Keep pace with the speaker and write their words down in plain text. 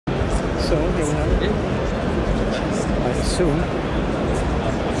So here we have it. I assume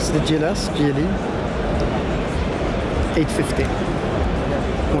it's the GLS GLE850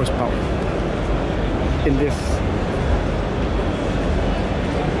 horsepower in this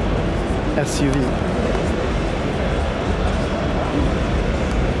SUV.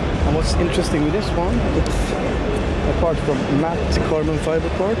 And what's interesting with this one, it's apart from matte carbon fiber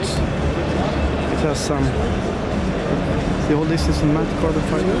parts, it has some. See, all this is matte carbon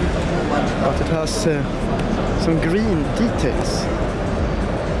fiber, but it has some green details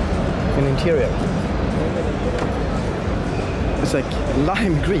in interior. It's like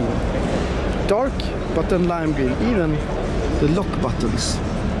lime green, dark, but then lime green. Even the lock buttons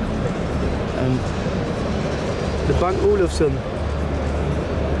and the Bang Olufsen,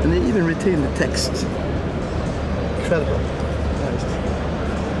 and they even retain the text. Incredible. Nice.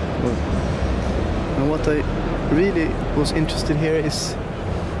 And what I really was interested here is,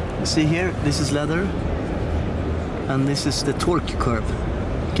 you see here, this is leather, and this is the torque curve.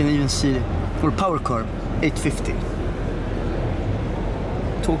 You can even see, or power curve, 850.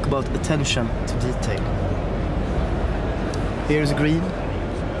 Talk about attention to detail. Here's green.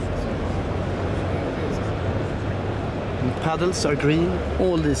 And paddles are green.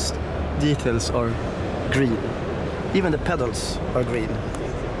 All these details are green. Even the pedals are green.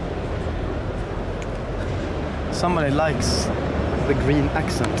 Somebody likes the green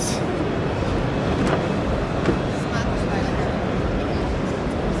accents.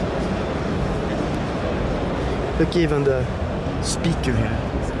 Look, even the speaker here.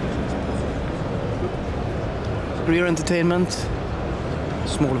 Rear entertainment,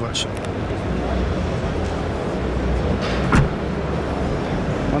 small version.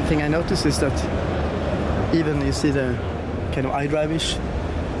 One thing I noticed is that even you see the kind of iDrive-ish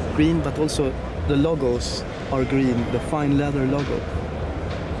green, but also the logos are green, the fine leather logo.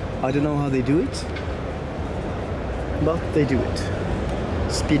 I don't know how they do it, but they do it.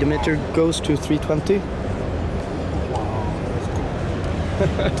 Speedometer goes to 320.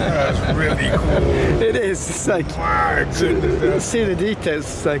 That's really cool. It is. It's like, my goodness, see the details.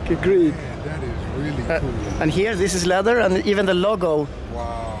 It's like green. that is really cool. And here, this is leather, and even the logo.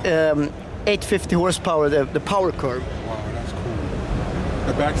 Wow. 850 horsepower. The power curve. Wow, that's cool.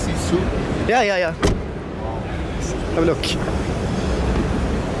 The back seat too. Yeah. Wow. Have a look.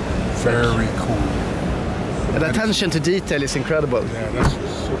 Very cool. The attention to detail is incredible. Yeah, that's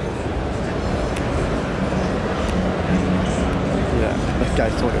super. Yeah, that guy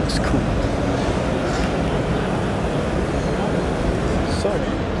thought it was cool. So,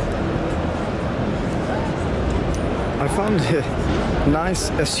 I found a nice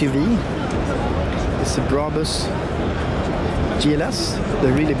SUV. It's a Brabus GLS.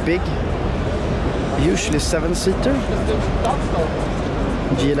 They're really big, usually 7-seater.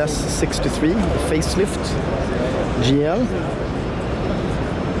 GLS63, facelift, GL.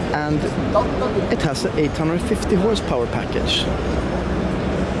 And it has an 850 horsepower package.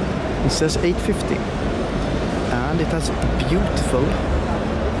 It says 850, and it has a beautiful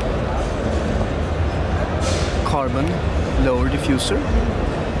carbon lower diffuser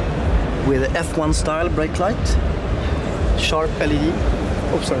with an F1 style brake light, sharp LED.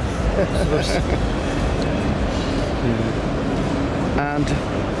 Oh, sorry. And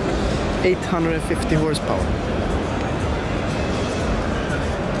 850 horsepower.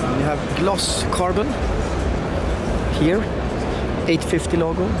 You have gloss carbon here, 850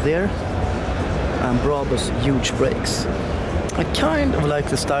 logo there, and Brabus huge brakes. I kind of like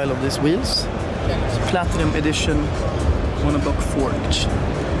the style of these wheels. It's Platinum Edition monoblock forged.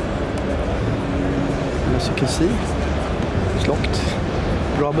 And as you can see, it's locked.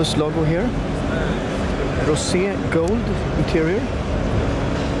 Brabus logo here. Rosé gold interior.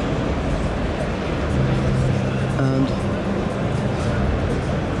 And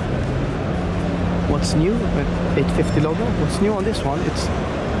what's new with 850 logo? What's new on this one? It's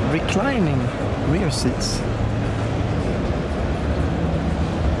reclining rear seats.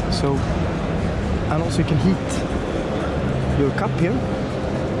 So, and also you can heat your cup here,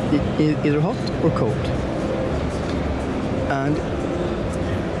 either hot or cold. And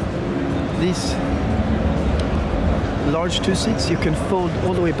these large two seats you can fold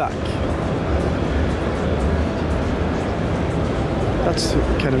all the way back. That's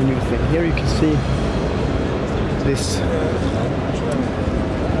kind of a new thing. Here you can see this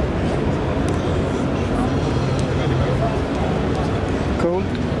cold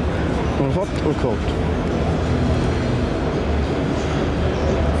or hot or cold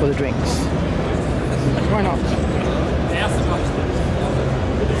for the drinks. Why not?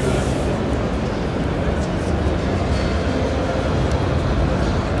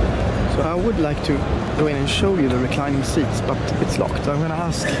 So I would like to go in and show you the reclining seats, but it's locked. I'm gonna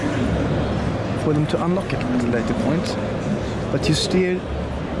ask for them to unlock it at a later point. But you steer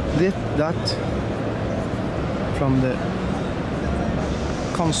that from the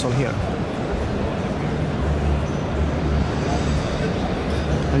console here.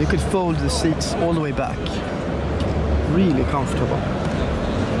 And you could fold the seats all the way back. Really comfortable.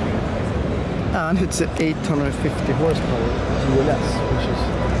 And it's an 850 horsepower GLS, which is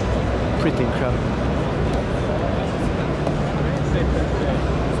pretty incredible.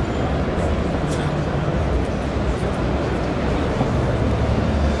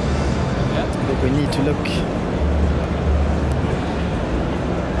 I think we need to look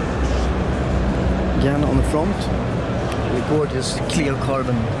again on the front. The gorgeous clear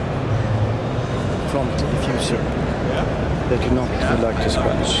carbon front diffuser that you not would like to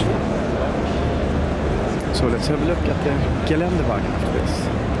scratch. So let's have a look at the Geländewagen after this.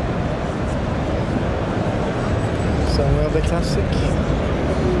 So we have the classic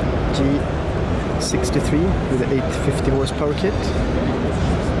G63 with the 850 horsepower kit.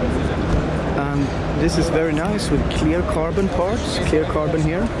 And this is very nice with clear carbon parts, clear carbon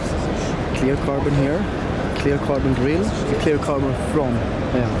here, clear carbon here, clear carbon grill, clear carbon from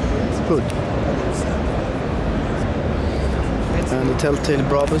hood. And the telltale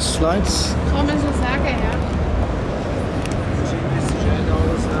Brabus lights.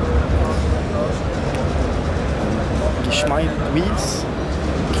 Geschmeidt wheels,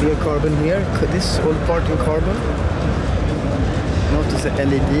 clear carbon here. This all part in carbon. Notice the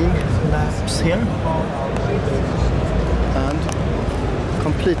LED lamps here. And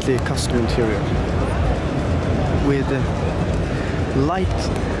completely custom interior with light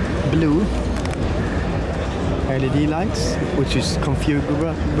blue LED lights, which is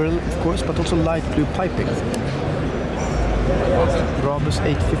configurable of course, but also light blue piping. Brabus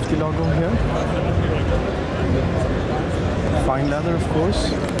 850 logo here. Fine leather of course.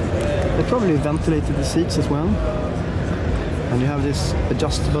 They probably ventilated the seats as well. And you have this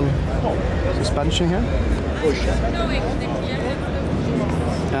adjustable suspension here.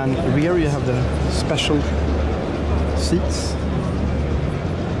 And rear you have the special seats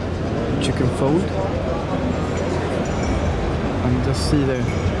which you can fold. And just see the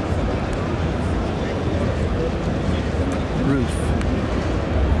roof.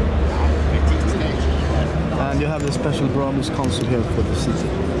 And you have the special Brabus console here for the seat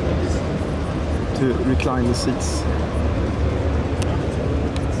to recline the seats.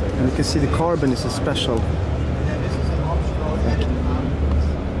 And you can see the carbon is a special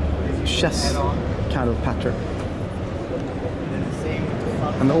chess kind of pattern.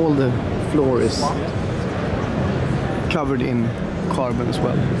 And all the floor is covered in carbon as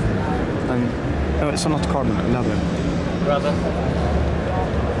well. And it's not carbon, leather.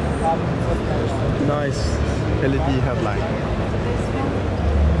 Nice LED headlight.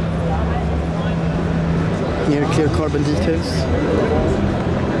 Here clear carbon details.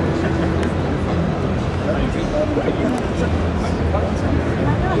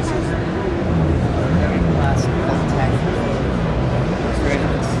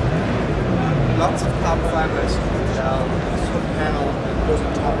 Lots of carbon fibers. This one panel goes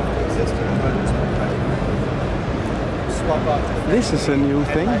on top of the existing one. Swap out. This is a new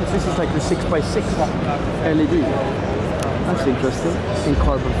thing. This is like the 6x6 LED. That's interesting. In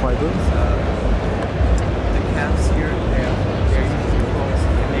carbon fiber. The caps here, they're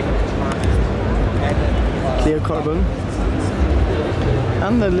clear carbon.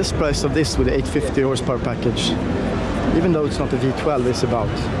 And the list price of this with the 850 horsepower package, even though it's not a V12, is about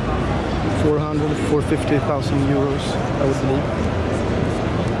 450,000 euros, I would believe.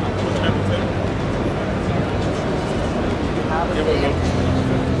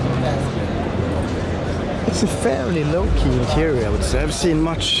 It's a fairly low-key interior, I would say. I've seen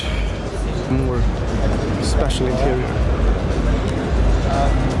much more special interior.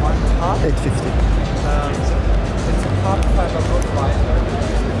 850. it's a carbon fiber roof liner.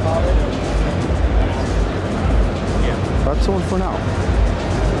 That's all for now.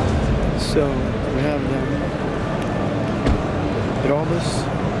 So we have the Brabus,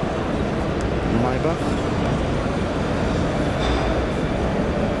 Maybach,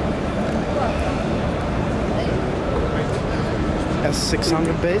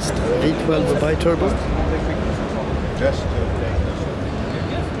 S600 based, V12 bi-turbo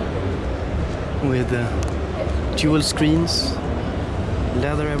with dual screens,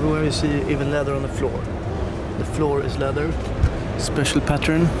 leather everywhere. You see even leather on the floor. The floor is leather, special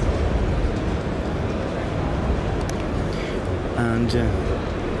pattern. And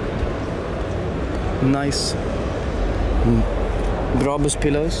nice Brabus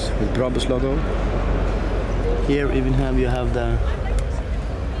pillows with Brabus logo. Here even you have the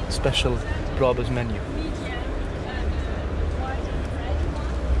special Brabus menu.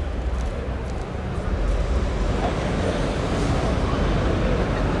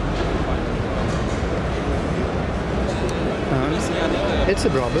 It's a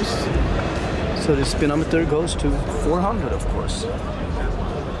Brabus, so the speedometer goes to 400, of course.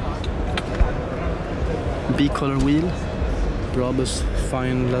 B-color wheel, Brabus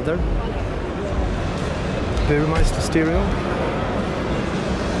fine leather, Burmeister stereo,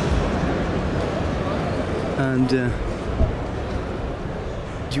 and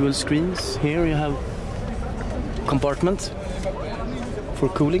dual screens. Here you have compartment for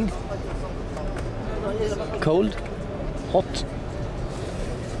cooling, cold, hot.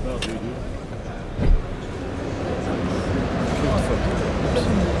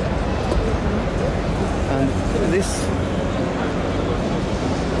 And this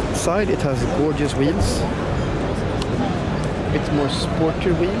side it has gorgeous wheels, a bit more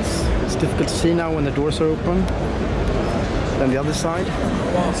sportier wheels. It's difficult to see now when the doors are open than the other side.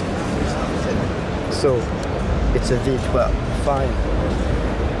 So it's a V12, fine.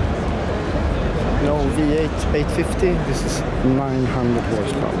 No V8 850, this is 900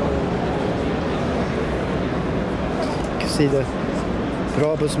 horsepower. You can see the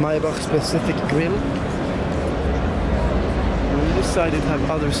Brabus Maybach specific grille. On this side it have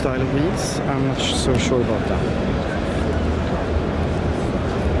other style of wheels, I'm not so sure about that.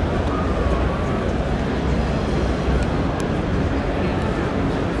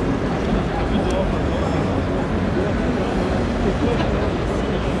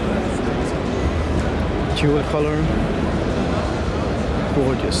 Dual color,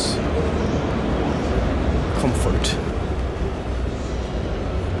 gorgeous, comfort,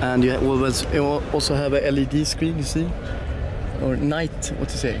 and you also have a LED screen, you see, or night, what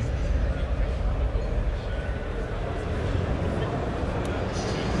to say?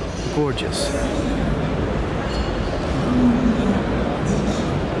 Gorgeous.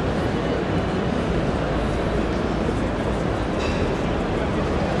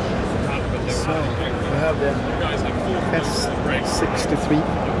 The S63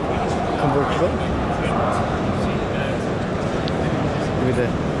 convertible with a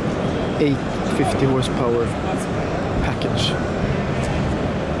 850 horsepower package,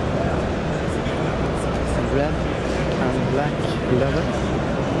 red and black leather,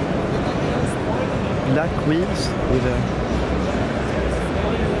 black wheels with a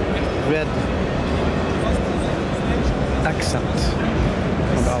red accent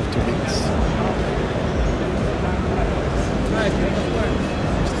on the outer wheels.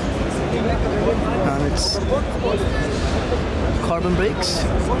 And it's carbon brakes,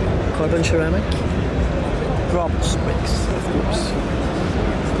 carbon ceramic, Brabus brakes, of course.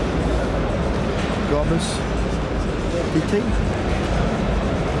 Brabus detail.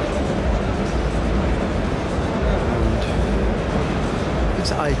 And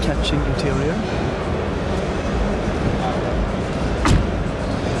it's eye-catching interior.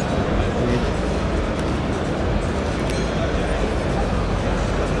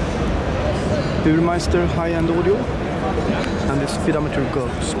 Burmeister high-end audio, and the speedometer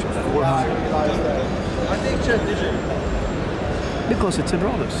goes to 400 because it's a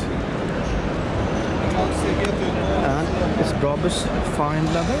Brabus, and it's Brabus fine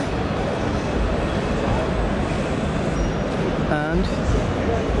leather, and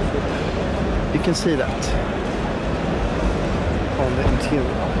you can see that on the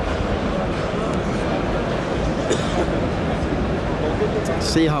interior.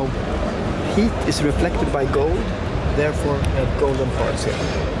 See how heat is reflected by gold, therefore we have golden parts here.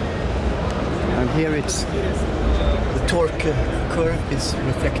 And here it's the torque curve is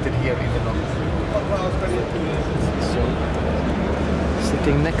reflected here in the logo. So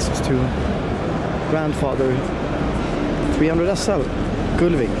sitting next to grandfather 300 SL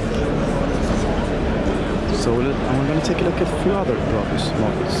Gullwing. So I'm going to take a look at a few other Brabus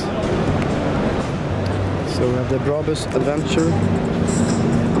models. So we have the Brabus Adventure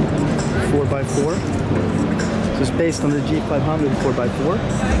 4x4, so it's based on the G500 4x4,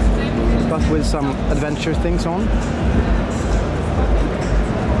 but with some adventure things on.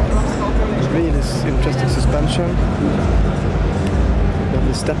 Really interesting suspension. We have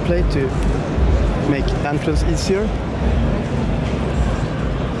the step plate to make entrance easier.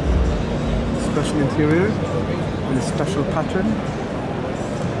 Special interior and a special pattern,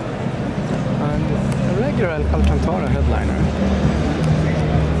 and a regular Alcantara headliner.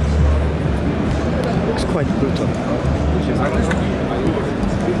 Looks quite brutal.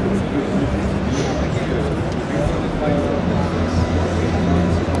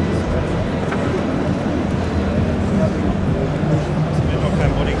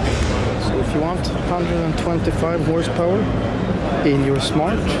 125 horsepower in your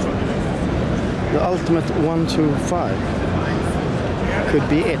Smart. The ultimate 125 could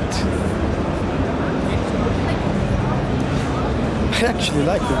be it. I actually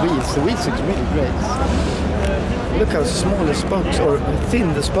like the wheels. The wheels look really great. Look how small the spokes, or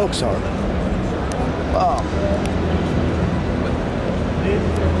thin the spokes are. Wow.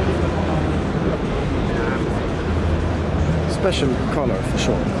 Special color for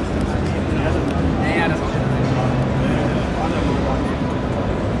sure.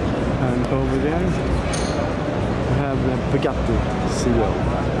 And over there we have the Bugatti CO.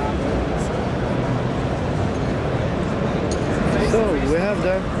 So we have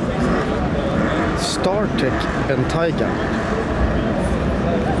the Startech Bentayga,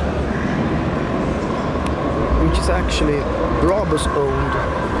 which is actually Brabus owned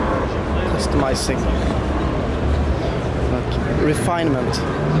customizing, like refinement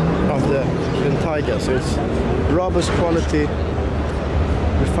of the Bentayga. So it's Brabus quality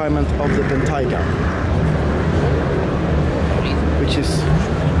refinement of the Bentayga, which is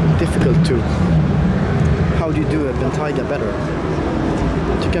difficult to. How do you do a Bentayga better?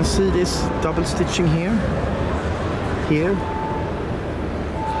 But you can see this double stitching here, here.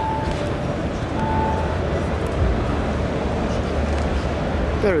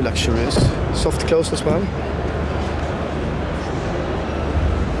 Very luxurious, soft close as well.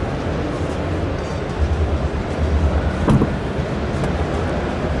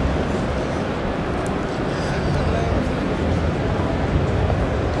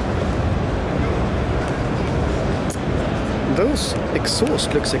 Those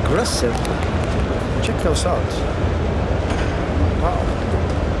exhaust looks aggressive. Check those out. Wow.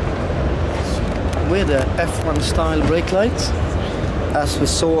 With the F1 style brake lights, as we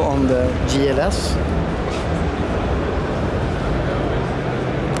saw on the GLS.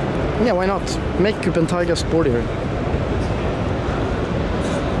 Yeah, why not? Make your Bentayga sportier.